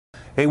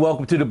Hey,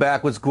 welcome to the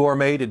Backwoods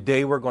Gourmet.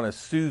 Today we're going to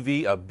sous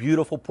vide a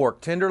beautiful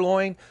pork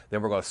tenderloin.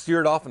 Then we're going to sear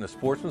it off in the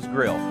Sportsman's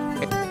Grill.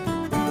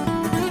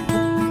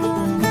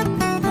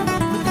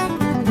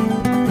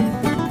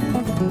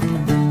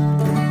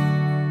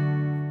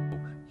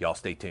 Y'all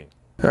stay tuned.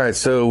 All right,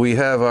 so we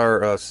have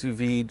our sous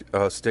vide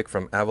stick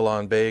from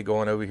Avalon Bay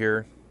going over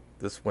here.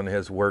 This one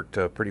has worked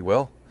pretty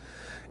well.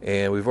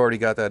 And we've already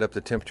got that up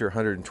to temperature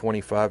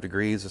 125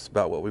 degrees. It's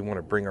about what we want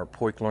to bring our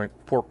pork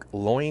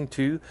loin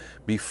to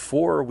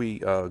before we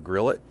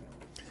grill it.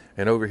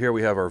 And over here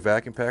we have our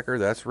vacuum packer.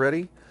 That's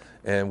ready.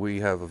 And we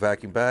have a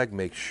vacuum bag.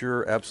 Make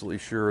sure, absolutely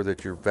sure,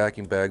 that your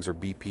vacuum bags are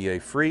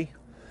BPA free.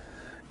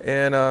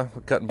 And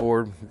cutting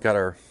board. We've got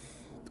our,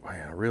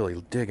 man, really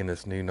digging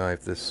this new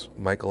knife, this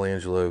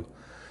Michelangelo.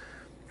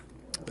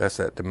 That's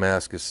that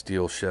Damascus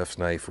steel chef's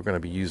knife. We're going to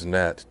be using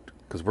that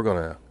because we're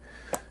going to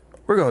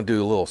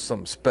do a little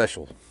something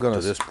special.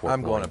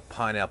 I'm going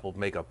to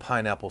make a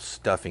pineapple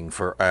stuffing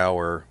for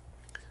our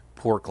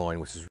pork loin,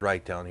 which is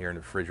right down here in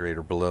the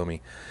refrigerator below me.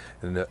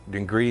 And the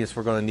ingredients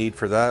we're going to need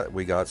for that,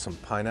 we got some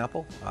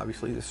pineapple.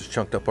 Obviously, this is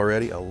chunked up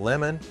already. A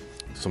lemon,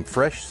 some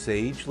fresh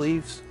sage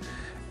leaves,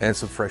 and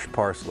some fresh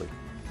parsley.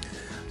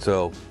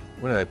 So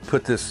I'm going to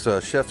put this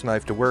chef's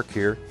knife to work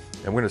here,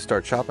 and we're going to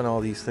start chopping all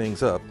these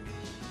things up.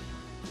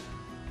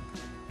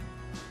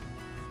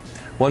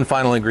 One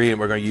final ingredient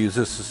we're going to use,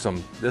 this is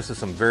some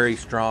very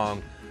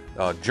strong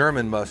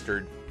German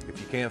mustard. If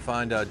you can't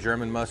find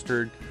German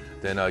mustard,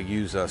 then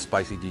use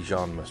spicy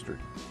Dijon mustard.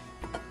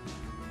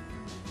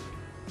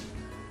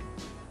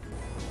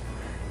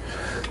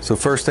 So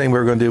first thing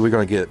we're going to do, we're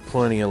going to get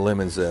plenty of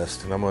lemon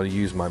zest, and I'm going to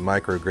use my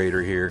micro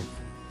grater here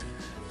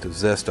to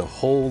zest a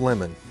whole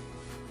lemon.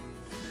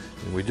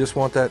 And we just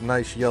want that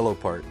nice yellow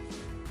part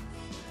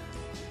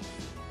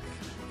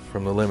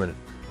from the lemon.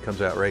 It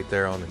comes out right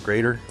there on the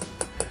grater.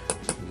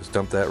 Just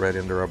dump that right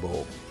into our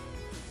bowl.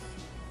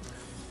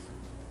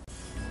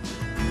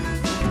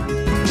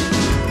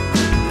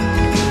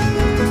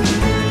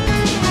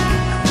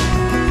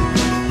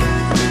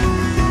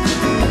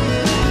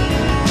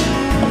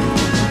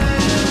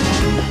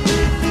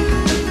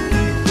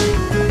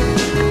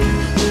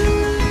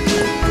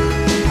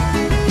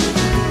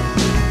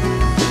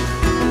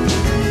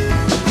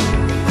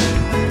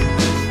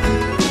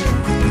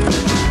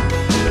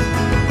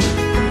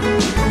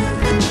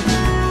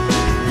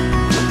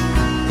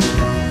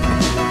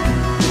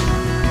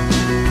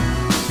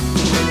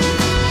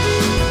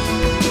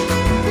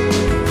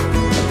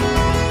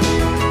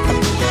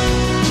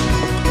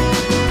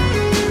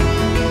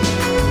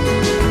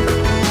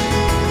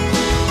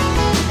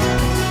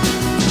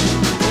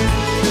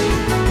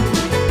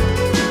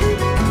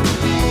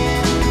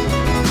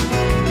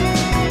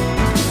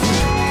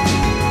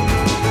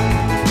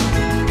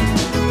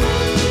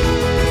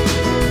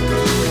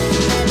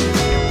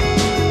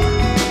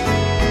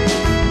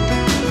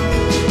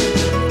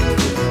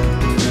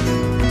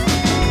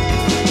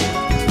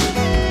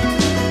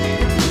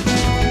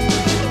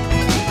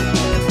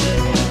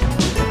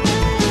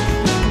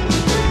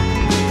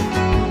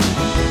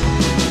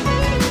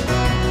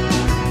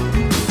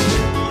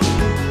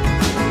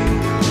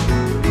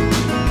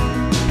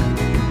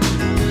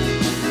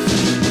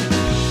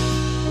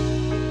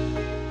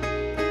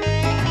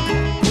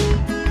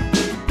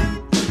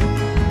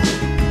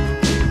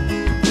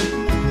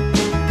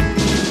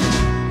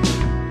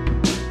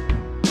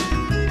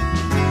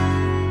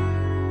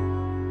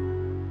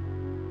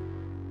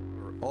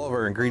 All of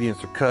our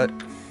ingredients are cut.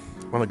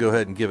 I'm going to go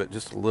ahead and give it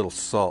just a little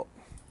salt.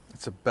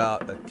 It's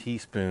about a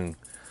teaspoon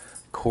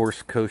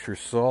coarse kosher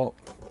salt.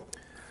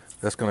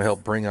 That's going to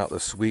help bring out the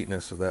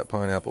sweetness of that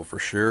pineapple for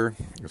sure.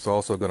 It's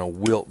also going to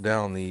wilt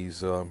down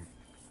these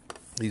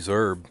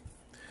herbs.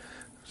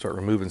 Start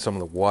removing some of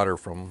the water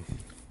from them.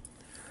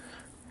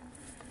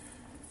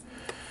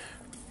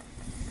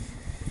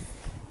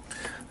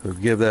 So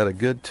give that a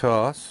good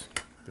toss.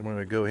 I'm going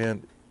to go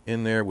ahead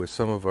in there with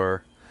some of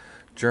our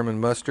German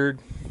mustard.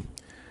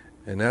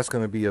 And that's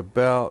going to be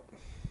about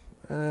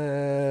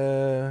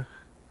 3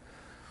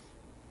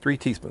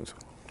 teaspoons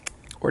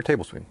or a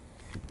tablespoon,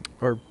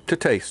 or to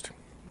taste.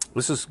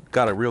 This has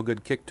got a real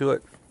good kick to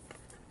it.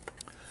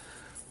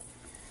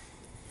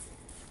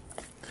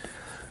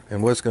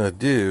 And what it's going to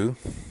do,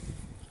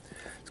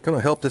 it's going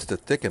to help this to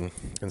thicken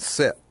and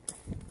set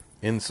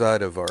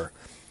inside of our,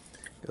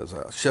 because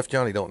Chef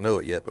Johnny don't know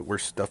it yet, but we're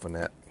stuffing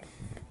that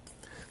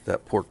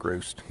pork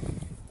roast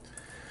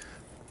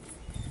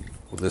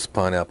with this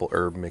pineapple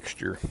herb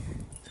mixture.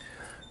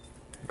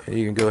 Okay,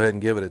 you can go ahead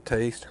and give it a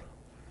taste.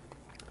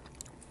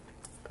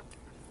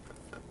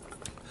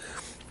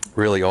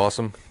 Really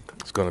awesome.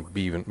 It's going to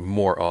be even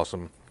more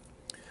awesome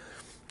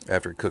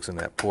after it cooks in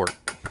that pork.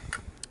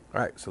 All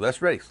right, so that's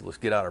ready. So let's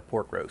get out our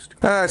pork roast.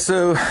 All right,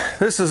 so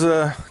this is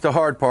the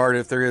hard part,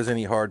 if there is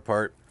any hard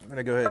part. I'm going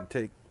to go ahead and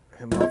take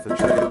him off the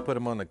tray and put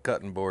him on the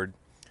cutting board.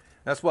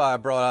 That's why I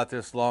brought out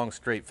this long,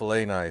 straight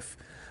fillet knife.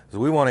 So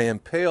we want to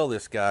impale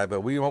this guy,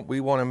 but we want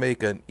to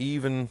make an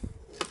even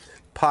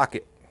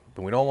pocket,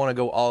 but we don't want to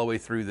go all the way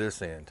through this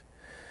end.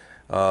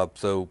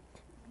 So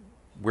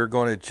we're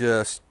going to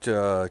just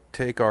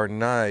take our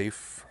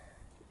knife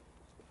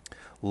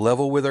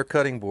level with our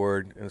cutting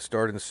board and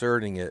start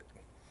inserting it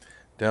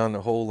down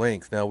the whole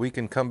length. Now we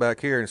can come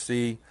back here and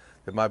see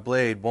that my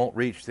blade won't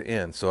reach the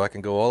end, so I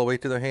can go all the way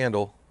to the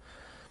handle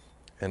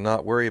and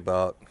not worry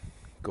about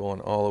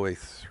going all the way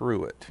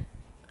through it.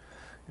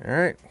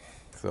 Alright,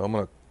 so I'm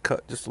going to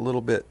cut just a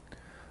little bit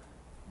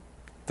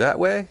that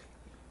way,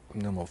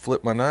 and I'm going to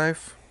flip my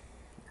knife,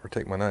 or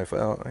take my knife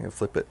out. I can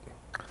flip it.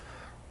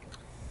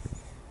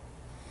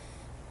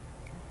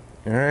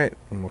 Alright,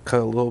 I'm going to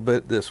cut a little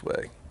bit this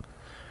way.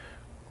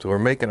 So we're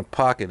making a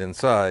pocket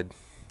inside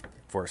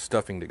for our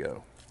stuffing to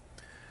go.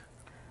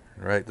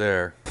 Right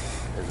there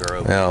is our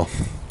opening. Now,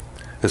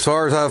 as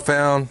far as I've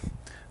found,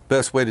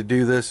 best way to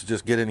do this is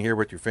just get in here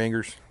with your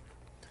fingers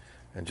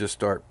and just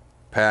start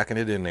packing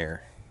it in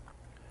there.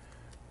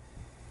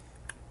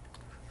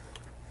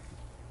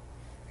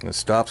 When it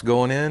stops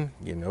going in,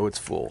 you know it's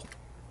full.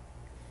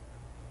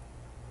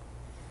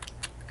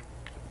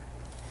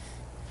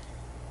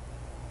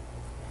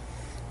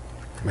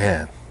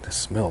 Man, this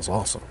smells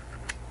awesome.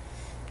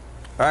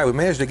 All right, we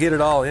managed to get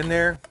it all in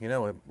there, you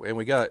know, and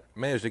we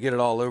managed to get it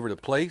all over the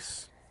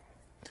place.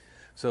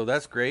 So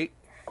that's great.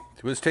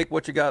 So just take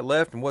what you got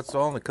left and what's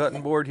on the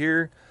cutting board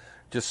here,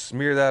 just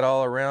smear that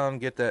all around,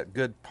 get that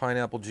good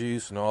pineapple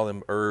juice and all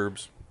them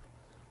herbs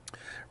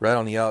right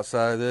on the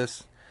outside of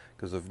this.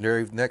 Because the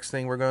very next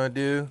thing we're going to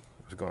do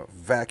is going to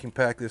vacuum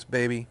pack this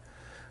baby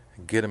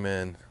and get him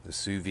in the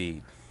sous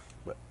vide.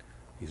 But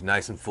he's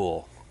nice and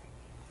full.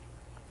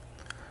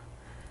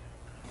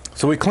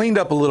 So we cleaned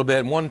up a little bit,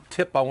 and one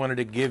tip I wanted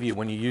to give you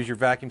when you use your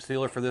vacuum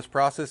sealer for this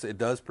process, it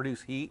does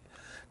produce heat.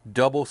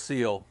 Double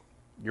seal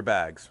your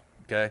bags,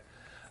 okay?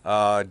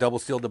 Double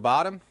seal the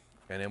bottom,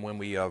 and then when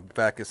we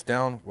vac this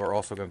down, we're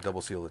also going to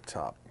double seal the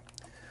top.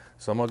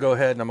 So I'm going to go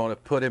ahead and I'm going to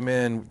put him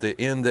in the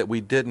end that we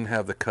didn't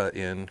have the cut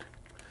in.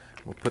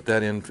 We'll put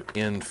that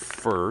in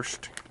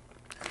first.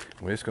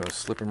 We're just going to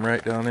slip him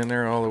right down in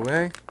there all the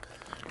way.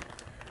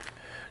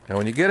 Now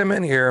when you get him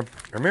in here,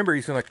 remember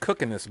he's going to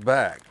cook in this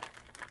bag.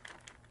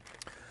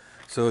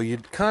 So you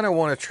kind of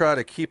want to try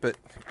to keep it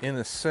in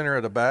the center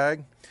of the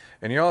bag.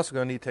 And you're also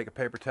going to need to take a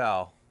paper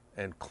towel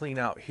and clean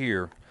out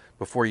here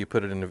before you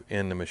put it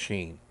in the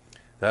machine.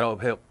 That'll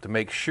help to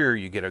make sure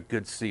you get a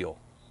good seal.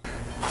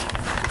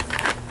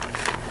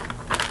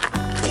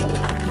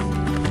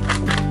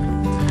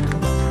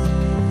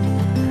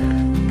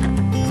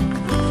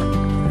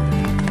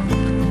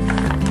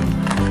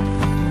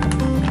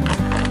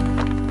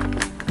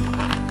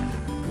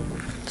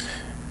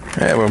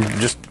 And we'll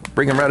just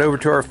bring them right over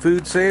to our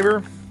food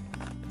saver.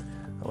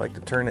 I like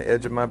to turn the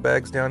edge of my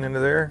bags down into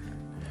there.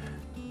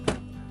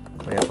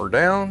 Clamp her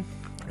down,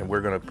 and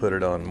we're going to put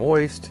it on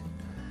moist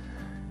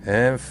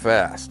and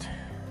fast.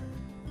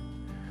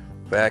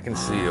 Back and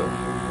seal.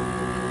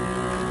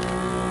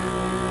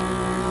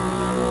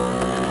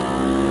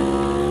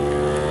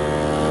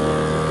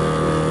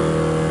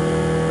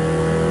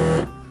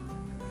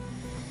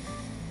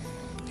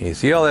 You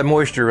see all that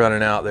moisture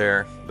running out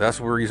there? That's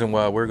the reason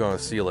why we're going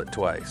to seal it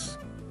twice.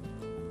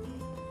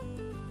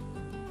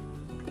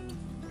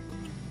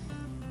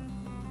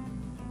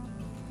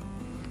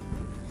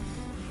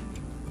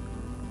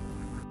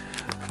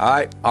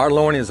 Alright, our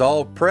loin is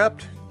all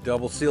prepped.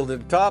 Double sealed at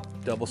the top,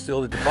 double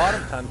sealed at the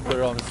bottom. Time to put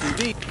it on the sous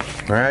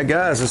vide. Alright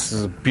guys, this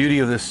is the beauty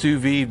of the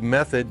sous vide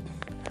method.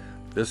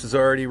 This is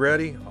already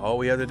ready. All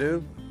we have to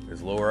do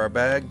is lower our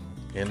bag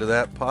into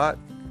that pot,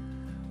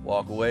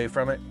 walk away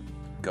from it,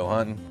 go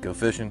hunting, go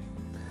fishing.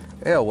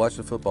 Hell, watch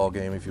the football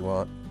game if you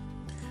want.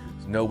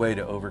 There's no way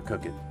to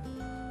overcook it.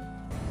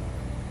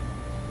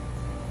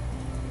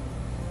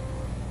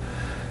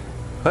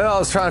 Well, I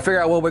was trying to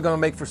figure out what we're going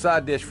to make for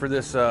side dish for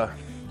this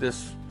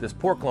this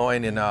pork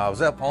loin, and I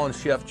was up on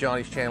Chef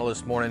Johnny's channel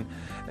this morning,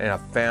 and I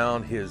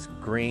found his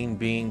green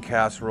bean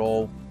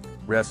casserole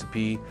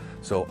recipe.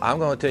 So I'm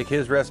going to take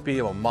his recipe,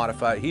 I'm going to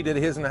modify it. He did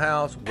his in the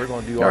house. We're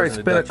going to do ours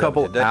in the Dutch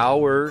oven. It's been a couple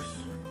hours,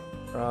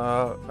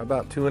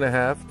 about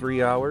 2.5,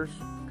 3 hours,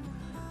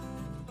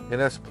 and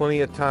that's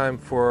plenty of time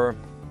for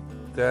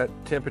that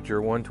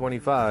temperature,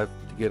 125,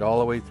 to get all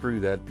the way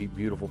through that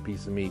beautiful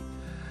piece of meat.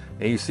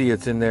 And you see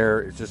it's in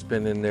there, it's just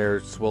been in there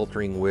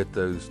sweltering with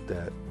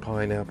that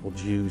pineapple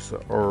juice,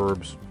 the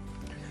herbs,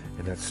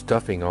 and that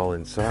stuffing all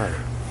inside.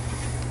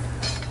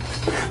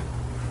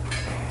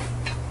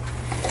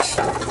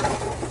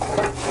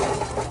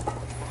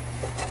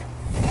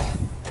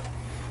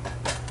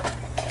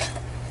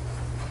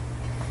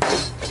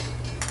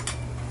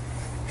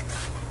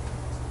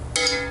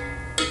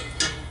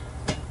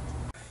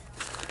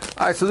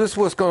 All right, so this is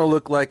what it's going to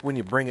look like when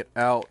you bring it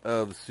out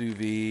of the sous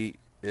vide.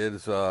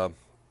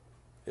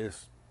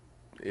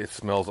 It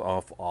smells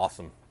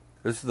awesome.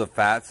 This is the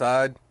fat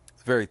side.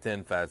 It's very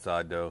thin fat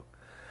side though.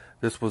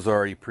 This was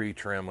already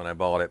pre-trimmed when I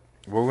bought it.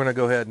 We're going to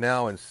go ahead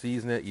now and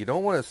season it. You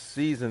don't want to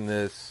season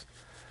this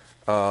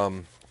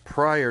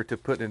prior to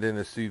putting it in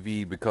the sous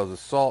vide, because the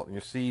salt in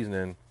your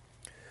seasoning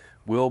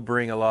will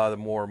bring a lot of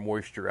the more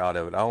moisture out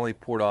of it. I only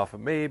poured off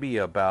maybe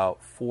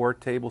about 4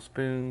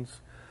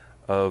 tablespoons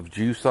of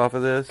juice off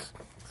of this,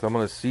 So I'm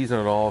going to season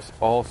it all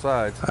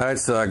sides. All right,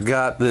 so I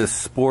got this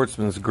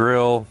Sportsman's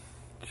Grill.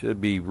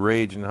 Should be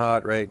raging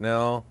hot right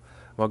now.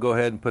 I'm going to go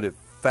ahead and put it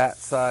fat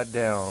side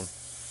down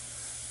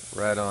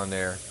right on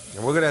there.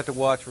 And we're going to have to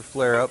watch for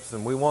flare-ups,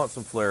 and we want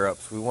some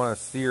flare-ups. We want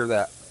to sear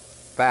that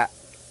fat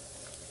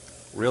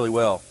really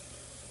well.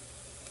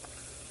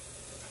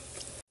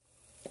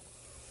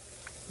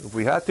 If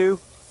we have to,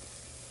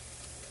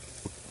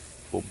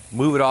 we'll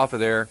move it off of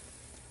there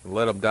and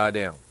let them die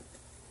down.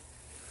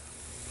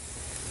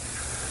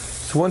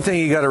 So one thing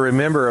you got to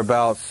remember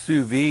about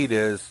sous vide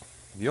is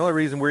the only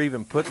reason we're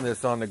even putting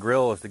this on the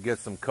grill is to get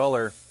some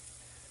color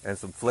and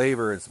some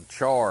flavor and some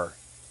char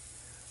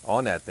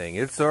on that thing.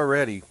 It's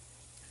already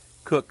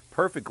cooked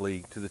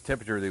perfectly to the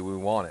temperature that we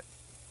want it.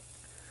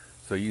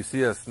 So you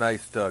see this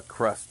nice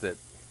crust that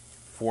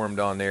formed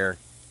on there.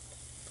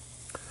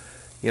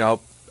 You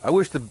know, I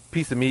wish the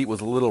piece of meat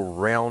was a little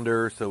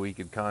rounder so we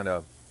could kind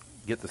of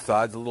get the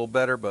sides a little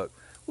better, but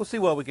we'll see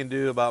what we can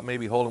do about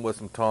maybe holding with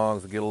some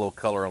tongs and get a little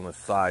color on the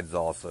sides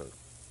also.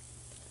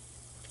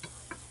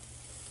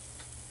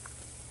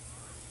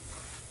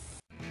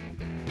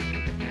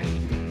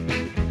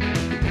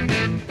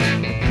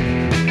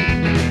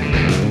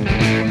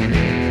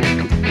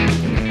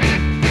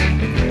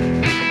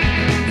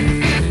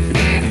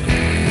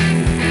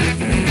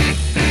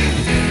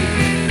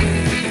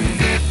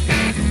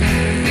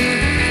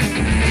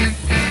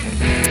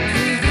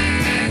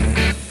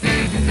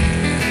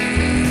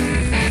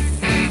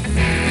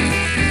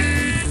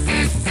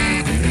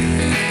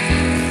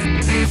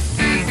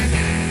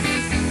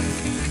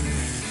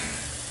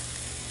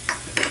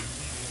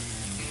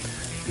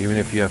 Even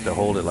if you have to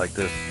hold it like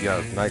this, you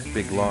got a nice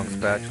big long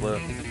spatula,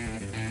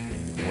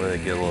 where they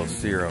get a little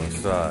sear on the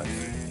side.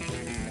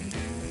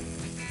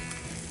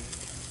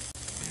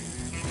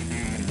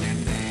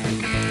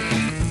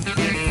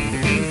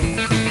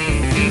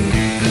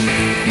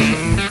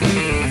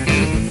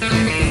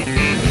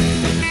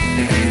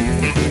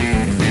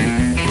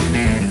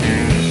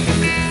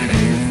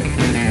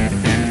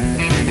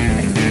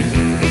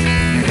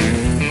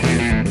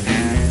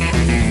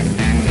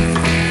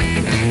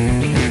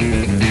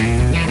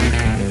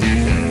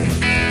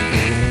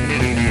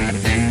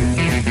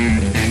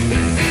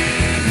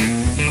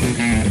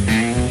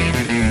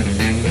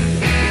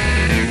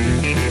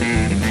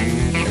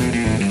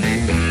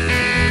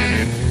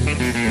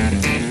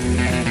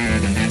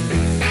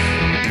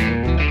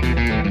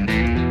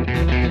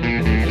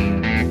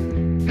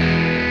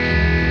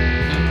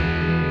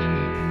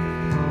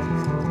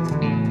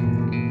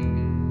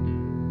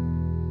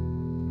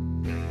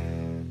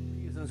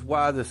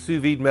 Why the sous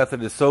vide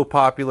method is so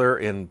popular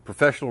in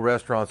professional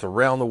restaurants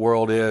around the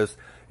world is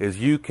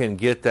you can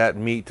get that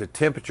meat to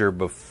temperature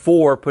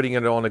before putting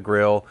it on the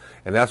grill,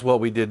 and that's what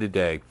we did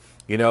today.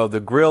 You know,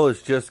 the grill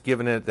is just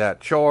giving it that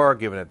char,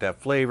 giving it that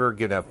flavor,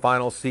 giving that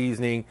final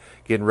seasoning,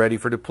 getting ready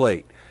for the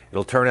plate.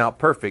 It'll turn out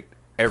perfect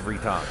every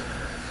time.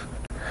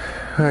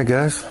 All right,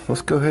 guys,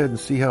 let's go ahead and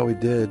see how we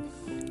did.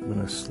 I'm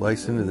going to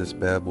slice into this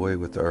bad boy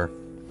with our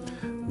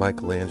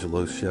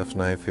Michelangelo chef's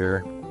knife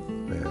here.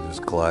 It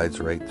just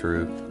glides right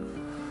through.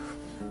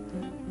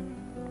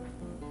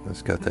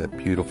 It's got that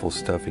beautiful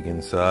stuffing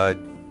inside.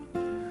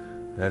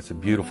 That's a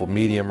beautiful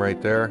medium right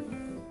there.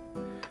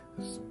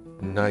 It's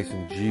nice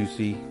and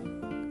juicy.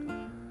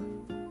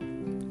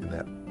 And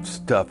that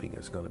stuffing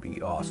is going to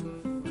be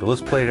awesome. So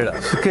let's plate it up.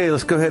 Okay,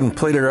 let's go ahead and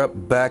plate her up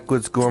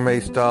Backwoods gourmet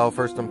style.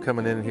 First, I'm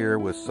coming in here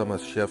with some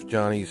of Chef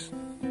Johnny's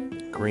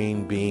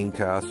green bean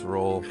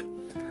casserole.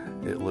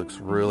 It looks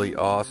really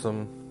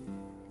awesome.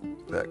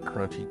 That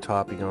crunchy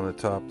topping on the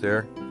top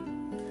there.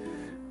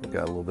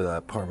 Got a little bit of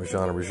that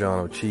Parmigiano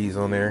Reggiano cheese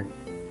on there.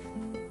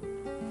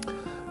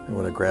 I'm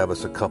going to grab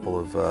us a couple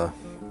of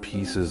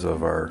pieces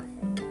of our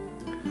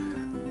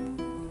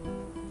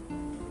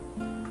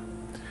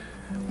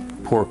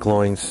pork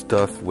loin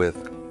stuffed with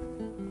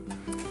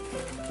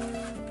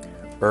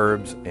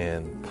herbs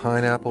and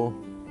pineapple.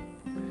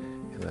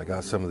 And I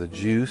got some of the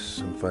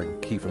juice, if I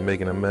can keep from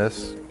making a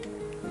mess,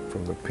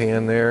 from the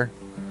pan there.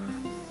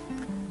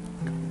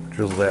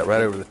 Drizzle that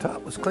right over the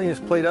top. Let's clean this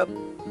plate up,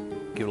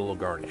 give it a little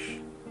garnish.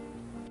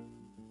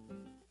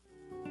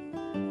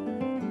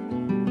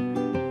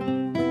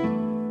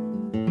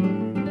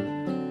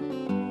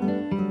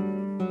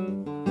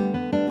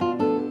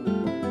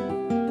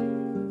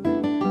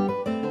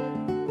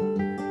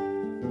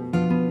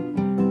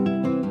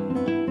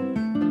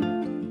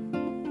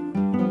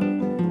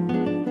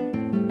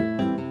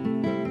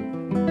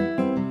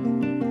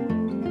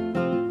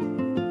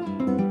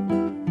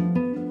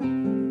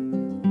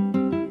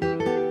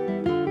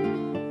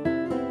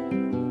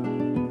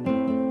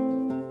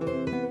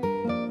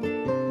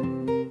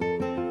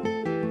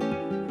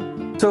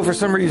 So for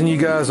some reason you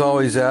guys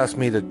always ask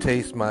me to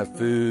taste my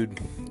food.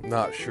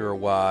 Not sure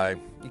why.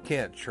 You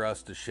can't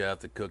trust a chef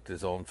that cooked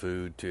his own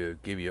food to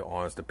give you an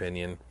honest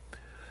opinion.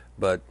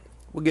 But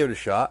we'll give it a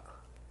shot.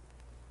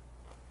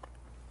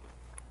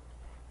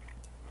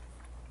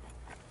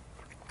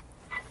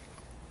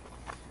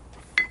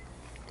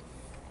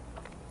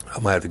 I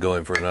might have to go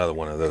in for another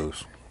one of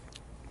those.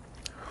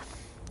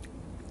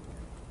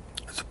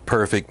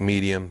 perfect,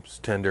 medium, it's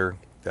tender.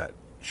 That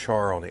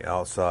char on the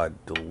outside,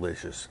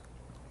 delicious.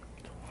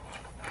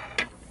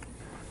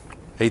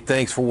 Hey,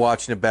 thanks for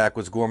watching the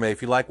Backwoods Gourmet.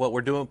 If you like what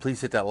we're doing, please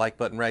hit that like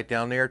button right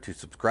down there. To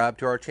subscribe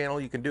to our channel,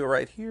 you can do it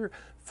right here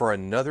for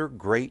another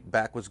great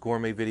Backwoods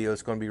Gourmet video.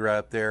 It's going to be right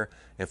up there.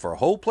 And for a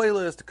whole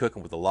playlist of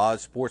cooking with the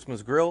Lodge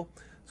Sportsman's Grill,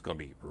 it's going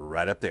to be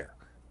right up there.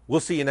 We'll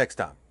see you next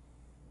time.